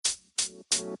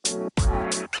Good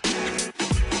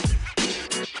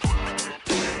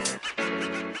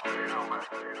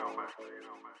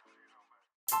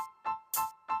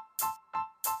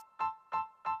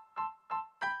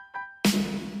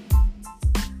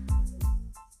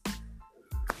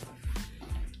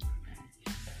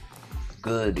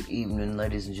evening,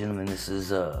 ladies and gentlemen. This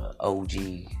is OG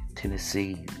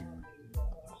Tennessee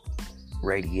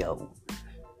Radio,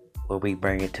 where we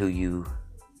bring it to you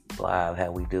live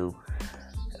how we do.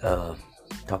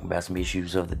 Talking about some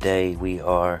issues of the day. We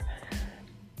are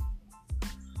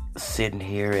sitting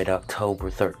here at October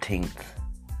 13th,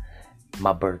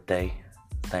 my birthday.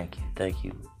 Thank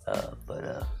you. But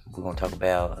we're going to talk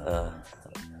about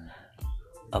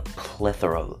a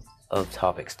plethora of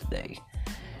topics today.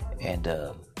 And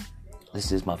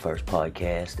this is my first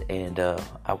podcast, and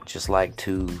I would just like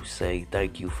to say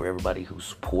thank you for everybody who's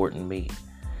supporting me,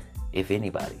 if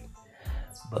anybody.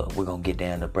 But we're going to get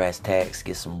down to brass tacks,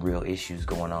 get some real issues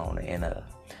going on. And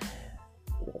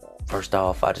first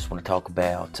off, I just want to talk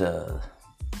about,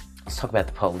 let's talk about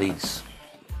the police.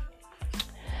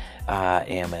 I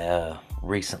am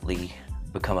recently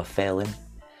become a felon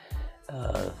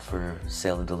for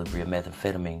sale and delivery of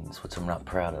methamphetamines, which I'm not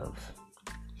proud of.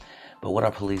 But what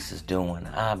our police is doing,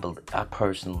 I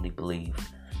personally believe,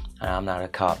 and I'm not a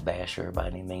cop basher by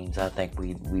any means. I think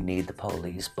we need the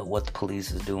police, but what the police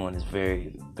is doing is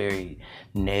very, very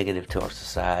negative to our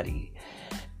society.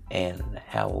 And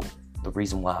the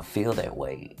reason why I feel that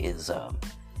way is,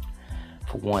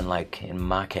 for one, like in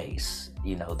my case,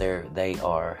 they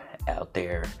are out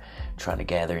there trying to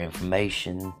gather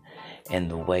information,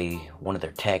 and one of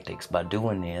their tactics by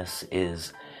doing this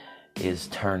is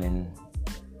turning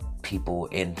people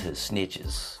into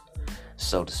snitches,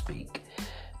 so to speak,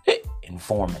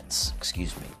 informants,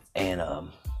 and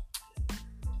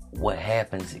what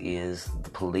happens is the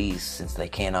police, since they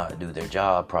cannot do their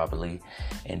job properly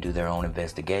and do their own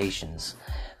investigations,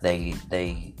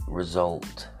 they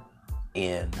result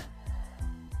in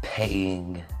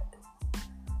paying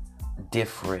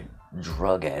different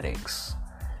drug addicts,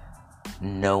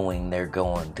 knowing they're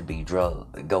going to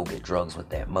go get drugs with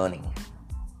that money.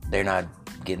 They're not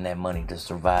getting that money to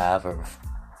survive or,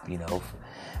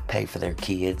 pay for their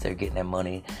kids. They're getting that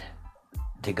money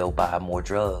to go buy more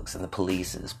drugs, and the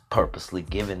police is purposely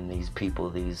giving these people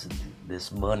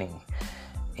this money.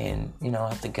 And,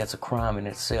 I think that's a crime in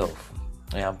itself.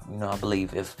 I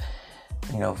believe if,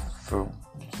 for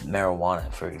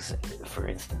marijuana, for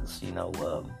instance,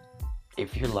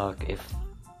 if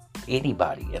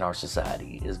anybody in our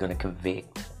society is going to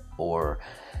convict or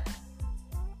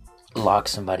lock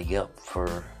somebody up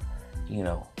for,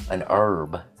 an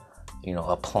herb,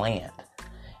 a plant,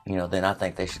 then I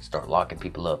think they should start locking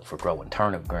people up for growing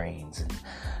turnip greens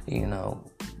and,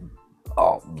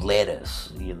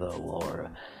 lettuce, or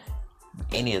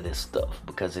any of this stuff,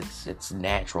 because it's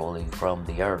naturally from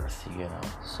the earth,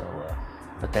 so,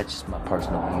 but that's just my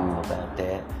personal view about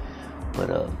that. But,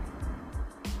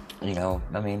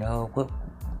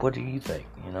 what do you think,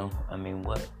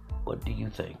 what do you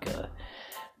think,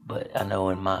 but I know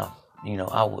I'm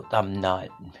not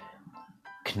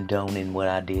condoning what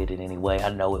I did in any way. I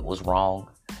know it was wrong.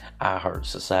 I hurt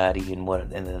society and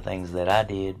the things that I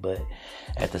did, but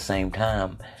at the same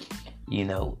time,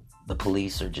 the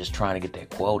police are just trying to get that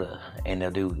quota, and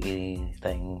they'll do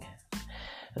anything.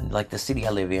 Like the city I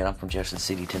live in, I'm from Jefferson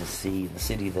City, Tennessee, and the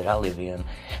city that I live in,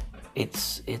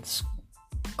 it's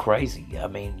crazy. I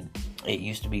mean, it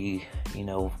used to be,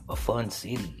 a fun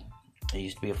city. It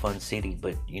used to be a fun city,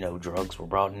 but, drugs were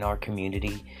brought in our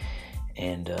community,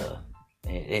 and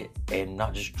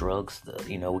not just drugs.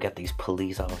 We got these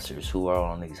police officers who are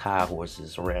on these high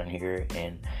horses around here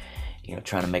and,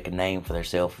 trying to make a name for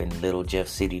themselves in little Jeff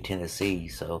City, Tennessee.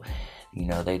 So,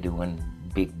 they doing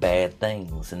big bad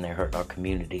things, and they're hurting our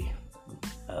community.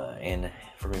 And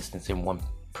for instance, in one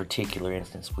particular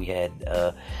instance, we had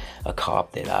a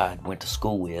cop that I went to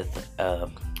school with.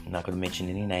 I'm not going to mention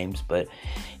any names, but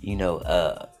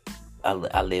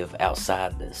I live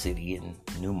outside the city in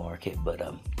Newmarket, but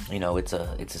it's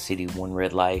a city, one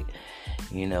red light.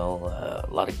 A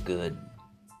lot of good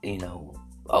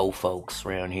old folks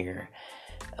around here,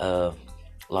 a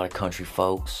lot of country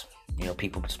folks,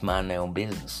 people just mind their own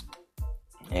business,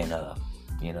 and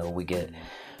we get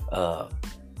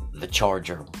the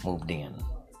Charger moved in,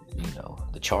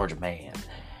 the Charger man,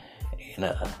 and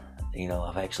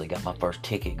I've actually got my first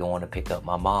ticket going to pick up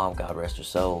my mom, God rest her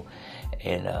soul,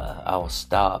 and I was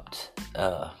stopped.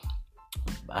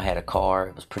 I had a car,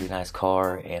 it was a pretty nice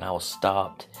car, and I was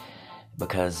stopped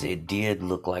because it did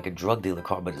look like a drug dealer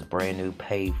car, but it's brand new,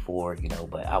 paid for,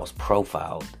 but I was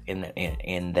profiled in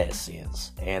that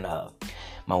sense. And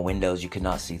my windows you could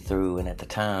not see through. And at the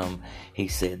time, he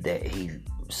said that he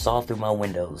saw through my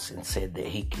windows and said that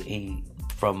he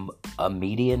from a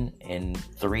median and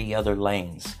 3 other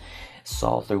lanes,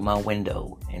 saw through my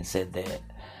window and said that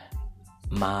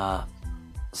my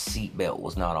seatbelt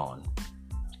was not on.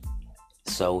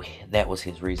 So that was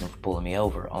his reason for pulling me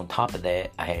over. On top of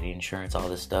that, I had insurance, all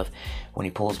this stuff. When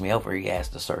he pulls me over, he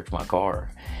asked to search my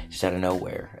car just out of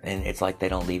nowhere. And it's like they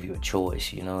don't leave you a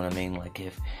choice, you know what I mean? Like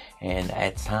and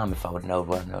at the time, if I would know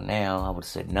what I know now, I would have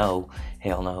said no.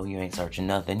 Hell no, you ain't searching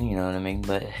nothing, you know what I mean?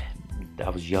 But I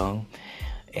was young,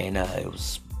 and it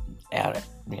was out of,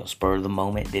 spur of the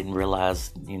moment. Didn't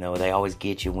realize, they always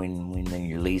get you when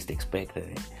you're least expecting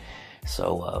it.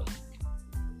 So,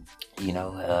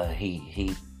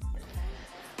 he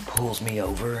pulls me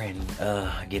over, and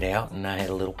I get out, and I had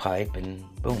a little pipe, and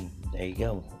boom, there you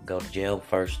go. Go to jail,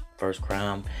 first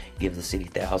crime, give the city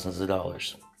thousands of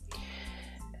dollars.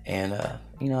 And, I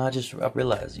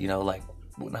realized, like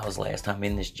when I was last time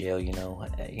in this jail,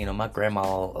 my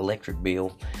grandma electric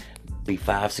bill be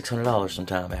 $500-$600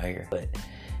 sometime out here. But,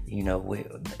 we,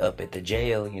 up at the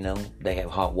jail, they have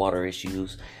hot water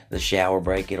issues. The shower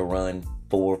break, it'll run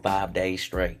 4 or 5 days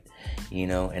straight.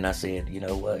 And I said,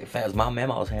 if that was my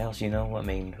mama's house,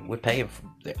 we're paying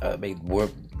for,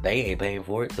 they ain't paying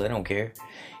for it, so they don't care.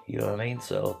 You know what I mean?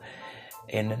 So,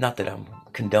 and not that I'm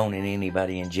condoning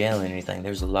anybody in jail or anything.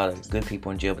 There's a lot of good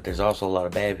people in jail, but there's also a lot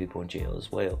of bad people in jail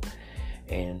as well.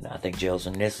 And I think jails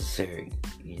are necessary,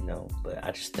 but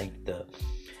I just think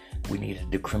we need a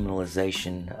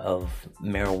decriminalization of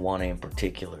marijuana in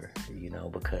particular,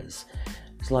 because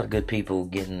there's a lot of good people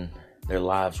getting their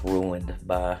lives ruined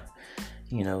by,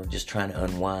 just trying to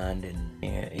unwind and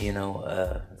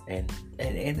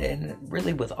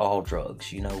really with all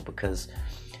drugs, because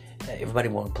everybody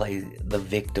want to play the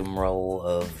victim role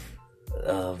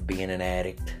of being an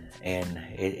addict, and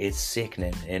it's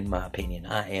sickening in my opinion.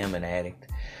 I am an addict,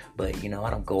 but I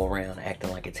don't go around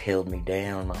acting like it's held me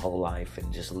down my whole life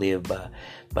and just live by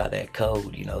that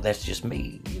code. That's just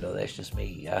me. That's just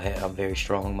me. I'm very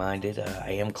strong-minded.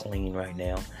 I am clean right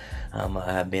now.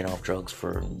 I've been off drugs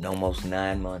for almost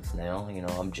 9 months now.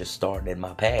 I'm just starting in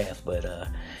my path, but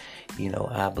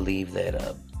I believe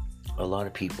that a lot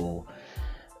of people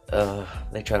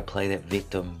they try to play that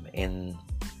victim,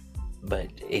 but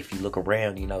if you look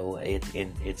around,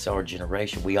 it's our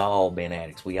generation. We all been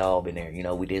addicts. We all been there.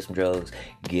 We did some drugs.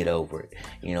 Get over it.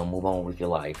 Move on with your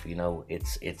life.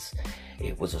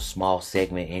 It was a small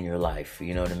segment in your life.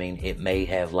 You know what I mean? It may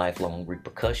have lifelong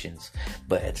repercussions,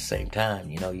 but at the same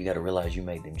time, you got to realize you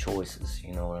made them choices.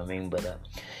 You know what I mean? But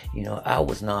I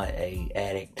was not a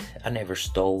addict. I never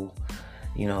stole.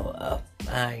 I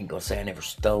ain't gonna say I never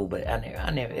stole, but I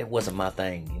never. It wasn't my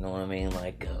thing. You know what I mean?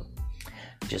 Like.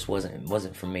 Just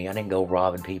wasn't for me. I didn't go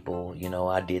robbing people.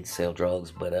 I did sell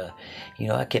drugs, but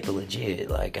I kept it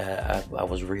legit. Like I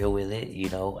was real with it,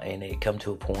 and it come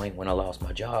to a point when I lost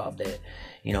my job that,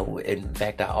 in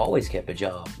fact I always kept a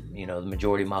job, the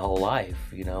majority of my whole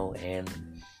life,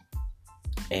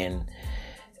 and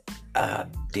I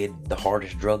did the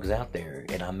hardest drugs out there,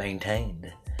 and I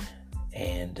maintained.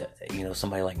 And,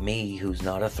 somebody like me who's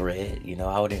not a threat,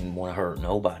 I didn't want to hurt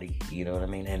nobody, you know what I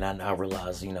mean? And I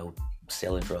realized,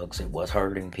 selling drugs, it was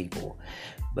hurting people,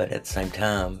 but at the same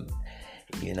time,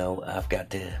 I've got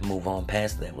to move on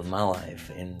past that with my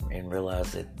life and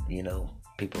realize that,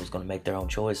 people is going to make their own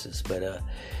choices. But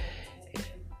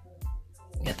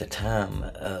at the time,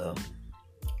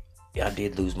 I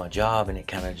did lose my job, and it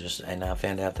kind of and I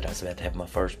found out that I was about to have my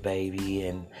first baby,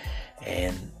 and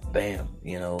bam,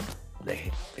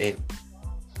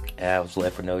 I was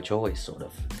left with no choice. Sort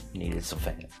of needed some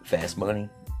fast money,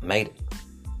 made it.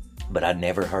 But I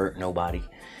never hurt nobody,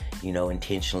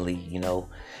 intentionally. I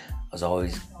was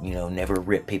always, never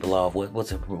rip people off.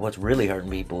 What's really hurting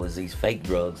people is these fake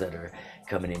drugs that are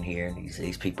coming in here, and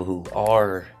these people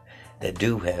that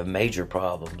do have major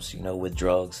problems, with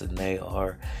drugs, and they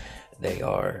are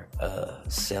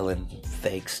selling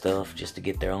fake stuff just to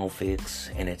get their own fix,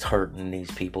 and it's hurting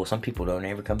these people. Some people don't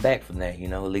ever come back from that,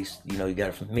 at least, you got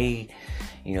it from me,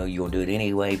 you gonna do it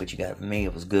anyway, but you got it from me,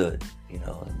 it was good,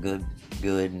 good,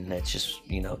 and that's just,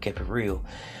 kept it real.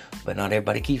 But not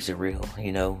everybody keeps it real,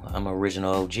 I'm an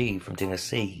original OG from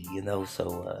Tennessee,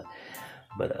 so,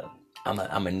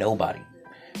 I'm a nobody.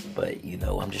 But,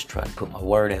 I'm just trying to put my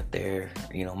word out there,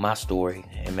 my story,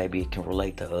 and maybe it can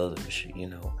relate to others,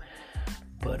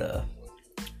 But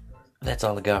that's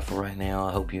all I got for right now.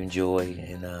 I hope you enjoy,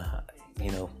 and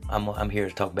I'm here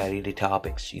to talk about any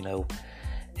topics,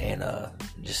 and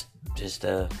just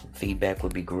feedback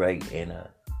would be great. And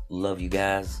love you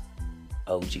guys.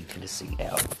 OG Tennessee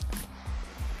out.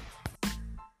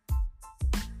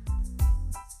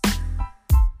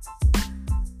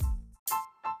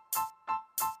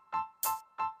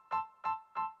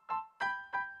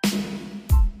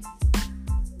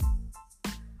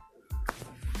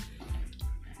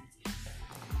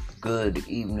 Good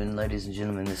evening, ladies and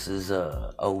gentlemen. This is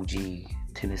OG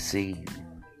Tennessee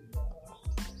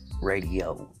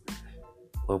Radio,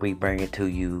 where we bring it to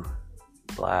you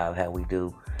live how we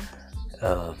do.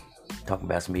 Talking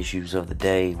about some issues of the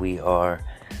day. We are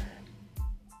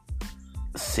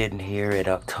sitting here at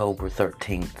October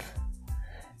 13th,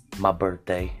 my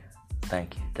birthday.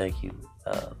 Thank you.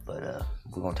 But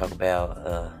we're going to talk about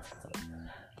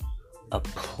a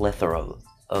plethora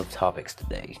of topics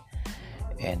today.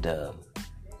 And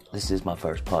this is my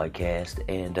first podcast,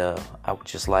 and I would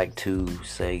just like to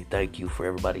say thank you for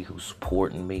everybody who's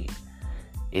supporting me,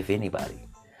 if anybody.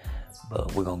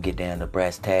 But we're going to get down to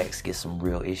brass tacks, get some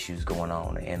real issues going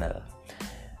on. And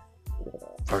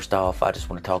first off, I just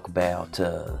want to talk about,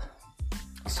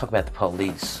 let's talk about the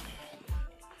police.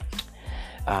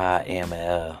 I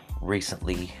am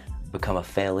recently become a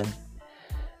felon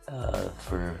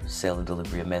for sale and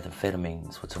delivery of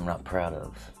methamphetamines, which I'm not proud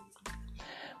of.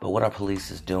 But what our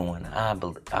police is doing, I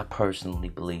personally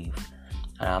believe,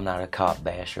 and I'm not a cop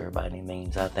basher by any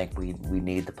means, I think we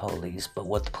need the police, but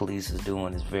what the police is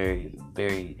doing is very,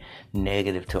 very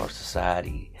negative to our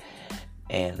society.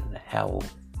 And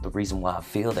the reason why I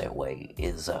feel that way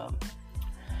is,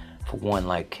 for one,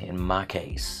 like in my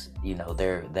case,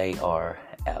 they are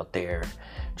out there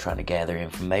trying to gather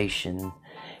information,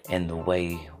 and the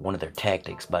way, one of their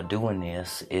tactics by doing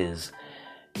this is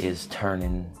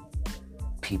turning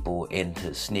people into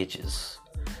snitches,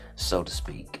 so to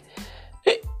speak,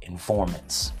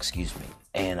 informants,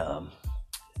 and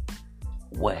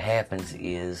what happens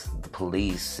is the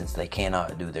police, since they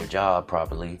cannot do their job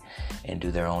properly and do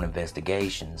their own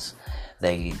investigations,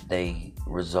 they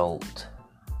result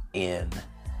in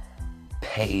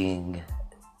paying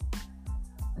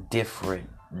different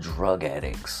drug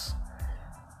addicts,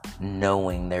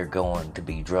 knowing they're going to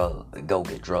go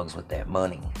get drugs with that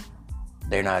money.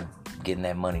 They're not getting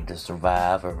that money to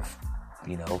survive or,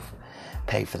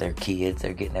 pay for their kids.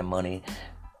 They're getting that money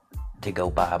to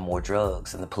go buy more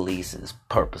drugs, and the police is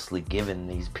purposely giving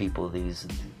these people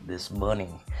this money.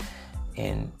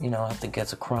 And, I think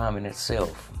that's a crime in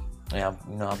itself. I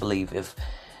believe if,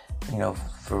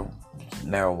 for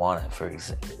marijuana,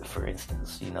 for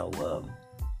instance,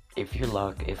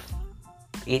 if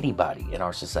anybody in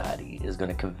our society is going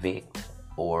to convict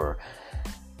or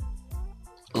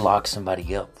lock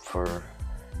somebody up for,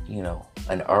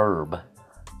 an herb,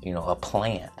 a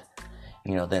plant,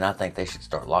 then I think they should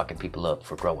start locking people up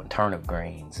for growing turnip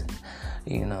greens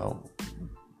and,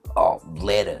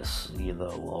 lettuce,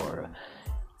 or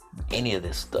any of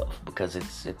this stuff, because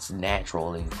it's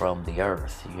naturally from the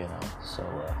earth, so,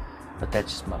 but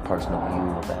that's just my personal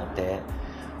view about that.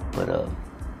 But,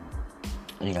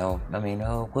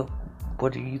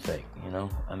 what do you think,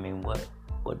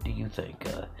 what do you think,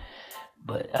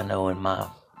 but I know in my,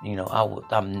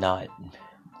 I'm not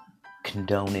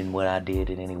condoning what I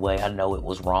did in any way. I know it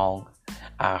was wrong.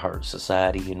 I hurt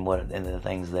society and the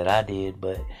things that I did,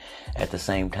 but at the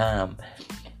same time,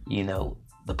 the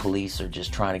police are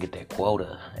just trying to get that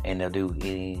quota, and they'll do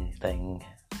anything.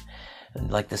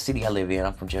 Like the city I live in,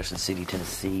 I'm from Jefferson City,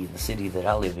 Tennessee. The city that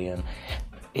I live in,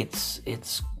 it's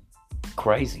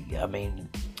crazy. I mean,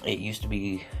 it used to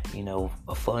be, a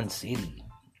fun city.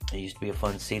 It used to be a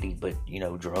fun city, but,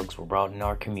 drugs were brought in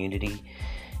our community,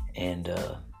 and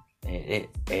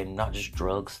not just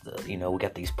drugs. We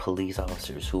got these police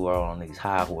officers who are on these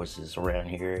high horses around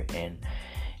here and,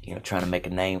 trying to make a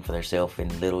name for themselves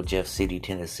in little Jeff City,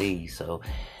 Tennessee. So,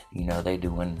 they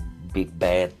doing big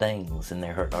bad things, and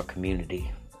they're hurting our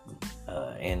community.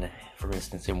 And for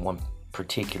instance, in one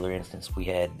particular instance, we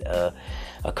had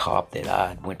a cop that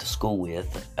I went to school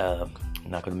with. I'm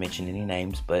not going to mention any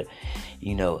names, but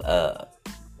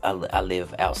I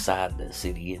live outside the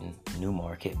city in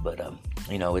Newmarket, but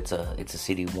it's a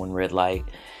city, one red light.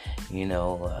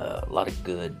 A lot of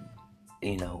good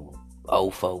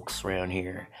old folks around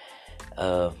here,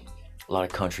 a lot of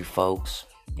country folks,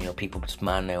 people just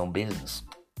mind their own business.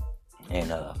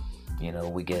 And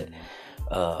we get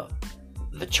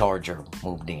the Charger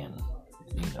moved in,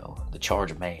 the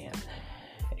Charger man.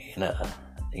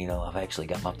 And I've actually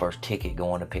got my first ticket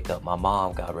going to pick up my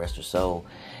mom, God rest her soul.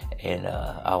 And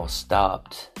I was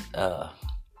stopped.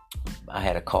 I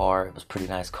had a car. It was a pretty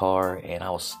nice car, and I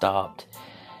was stopped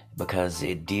because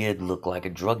it did look like a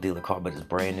drug dealer car, but it's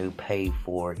brand new, paid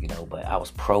for, but I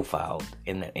was profiled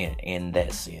in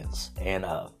that sense. And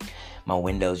my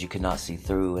windows you could not see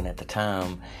through, and at the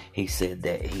time he said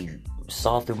that he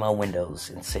saw through my windows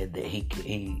and said that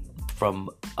he from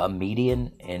a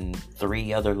median and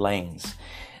 3 other lanes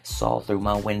saw through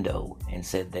my window and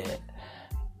said that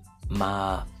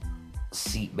my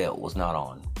seatbelt was not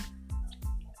on.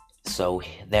 So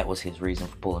that was his reason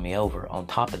for pulling me over. On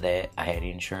top of that, I had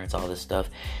insurance, all this stuff.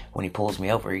 When he pulls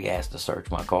me over, he has to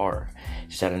search my car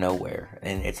just out of nowhere.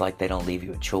 And it's like they don't leave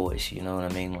you a choice, you know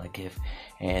what I mean? Like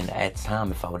and at the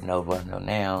time, if I would have known what I know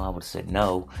now, I would have said,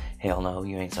 no, hell no,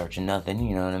 you ain't searching nothing,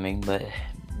 you know what I mean? But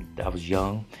I was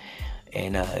young,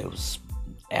 and it was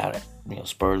out of,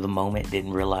 spur of the moment.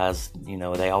 Didn't realize,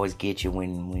 they always get you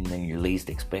when you're least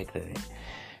expecting it.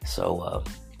 So,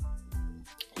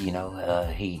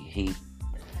 he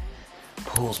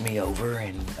pulls me over,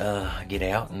 and I get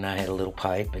out, and I had a little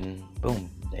pipe, and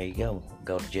boom, there you go.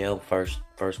 Go to jail, first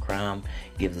crime,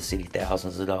 give the city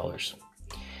thousands of dollars.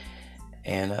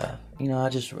 And, I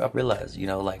realized,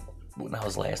 like, when I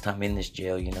was last time in this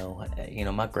jail,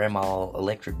 my grandma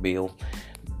electric bill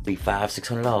be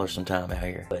 $500-$600 sometime out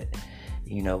here. But,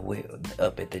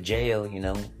 up at the jail,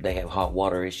 they have hot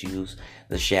water issues.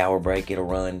 The shower break, it'll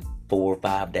run 4 or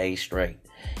 5 days straight,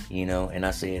 and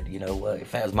I said,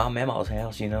 if that was my mama's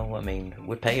house,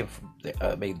 we're paying for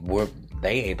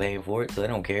they ain't paying for it, so they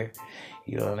don't care,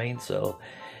 you know what I mean? So,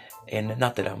 and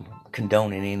not that I'm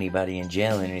condoning anybody in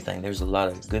jail or anything. There's a lot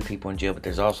of good people in jail, but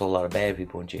there's also a lot of bad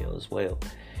people in jail as well.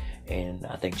 And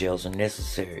I think jails are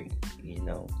necessary,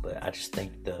 but I just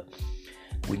think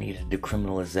we need a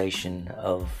decriminalization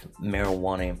of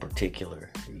marijuana in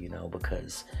particular,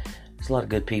 because there's a lot of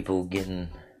good people getting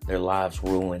their lives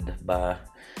ruined by,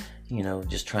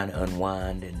 just trying to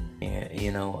unwind and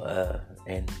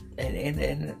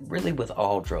really with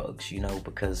all drugs,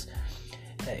 because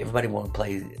everybody want to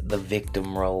play the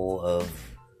victim role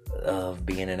of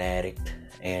being an addict,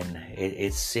 and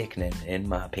it's sickening in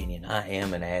my opinion. I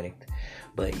am an addict,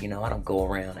 but I don't go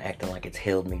around acting like it's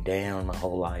held me down my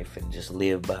whole life and just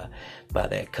live by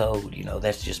that code.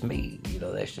 That's just me.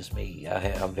 That's just me.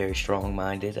 I'm very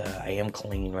strong-minded. I am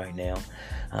clean right now.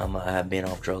 I've been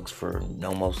off drugs for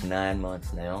almost 9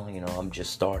 months now. I'm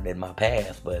just starting in my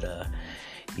path, but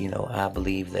I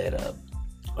believe that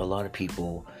a lot of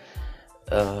people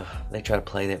they try to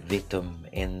play that victim,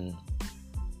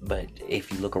 but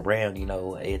if you look around,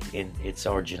 it's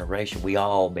our generation. We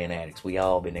all been addicts. We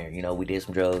all been there. We did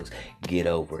some drugs. Get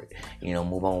over it.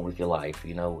 Move on with your life.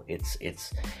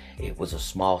 It was a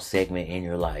small segment in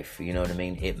your life. You know what I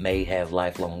mean? It may have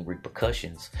lifelong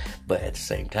repercussions, but at the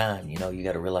same time, you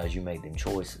got to realize you made them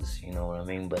choices. You know what I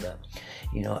mean? But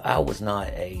I was not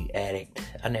a addict.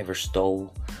 I never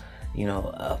stole.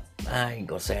 I ain't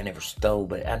gonna say I never stole,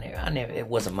 but I never. It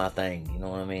wasn't my thing. You know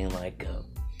what I mean? Like.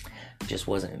 Just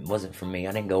wasn't for me.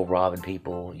 I didn't go robbing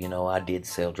people. I did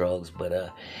sell drugs, but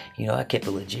I kept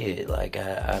it legit. Like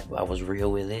I was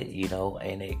real with it,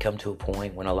 and it come to a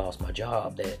point when I lost my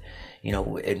job that,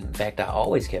 in fact, I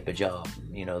always kept a job,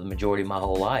 the majority of my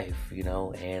whole life,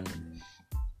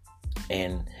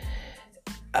 and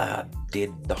I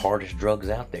did the hardest drugs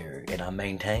out there, and I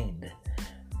maintained.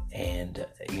 And,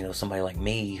 somebody like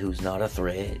me who's not a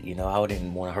threat, I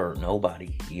didn't want to hurt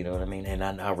nobody, you know what I mean? And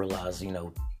I realized,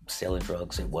 selling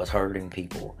drugs, it was hurting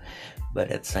people, but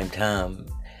at the same time,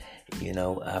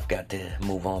 I've got to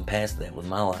move on past that with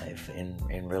my life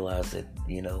and realize that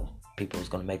people is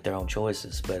going to make their own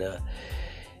choices. But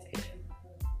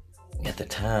at the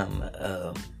time,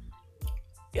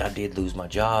 I did lose my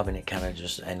job, and it kind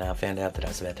of and I found out that I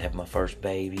was about to have my first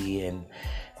baby, and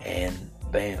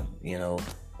bam,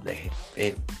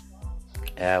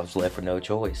 I was left with no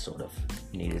choice. Sort of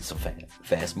needed some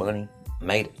fast money,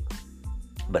 made it.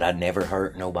 But I never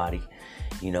hurt nobody,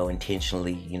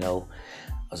 intentionally. I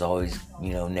was always,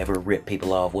 never rip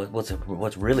people off.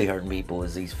 What's really hurting people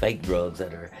is these fake drugs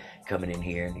that are coming in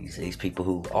here, and these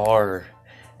people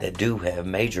that do have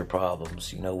major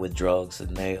problems, with drugs,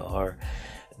 and they are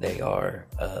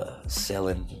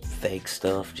selling fake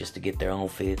stuff just to get their own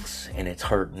fix, and it's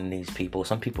hurting these people.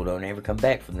 Some people don't ever come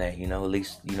back from that, at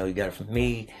least, you got it from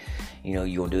me, you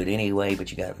gonna do it anyway,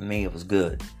 but you got it from me, it was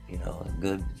good,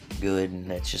 good, and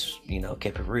that's just,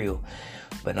 kept it real.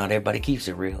 But not everybody keeps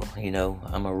it real,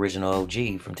 I'm an original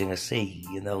OG from Tennessee,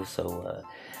 so,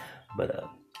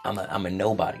 I'm a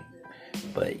nobody.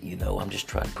 But, I'm just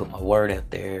trying to put my word out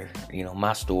there,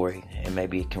 my story, and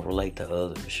maybe it can relate to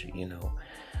others,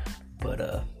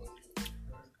 But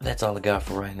that's all I got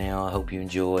for right now. I hope you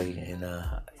enjoy, and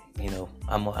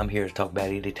I'm here to talk about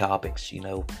any topics,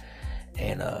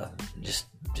 and just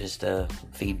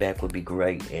feedback would be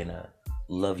great. And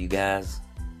love you guys.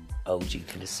 OG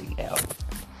Tennessee out.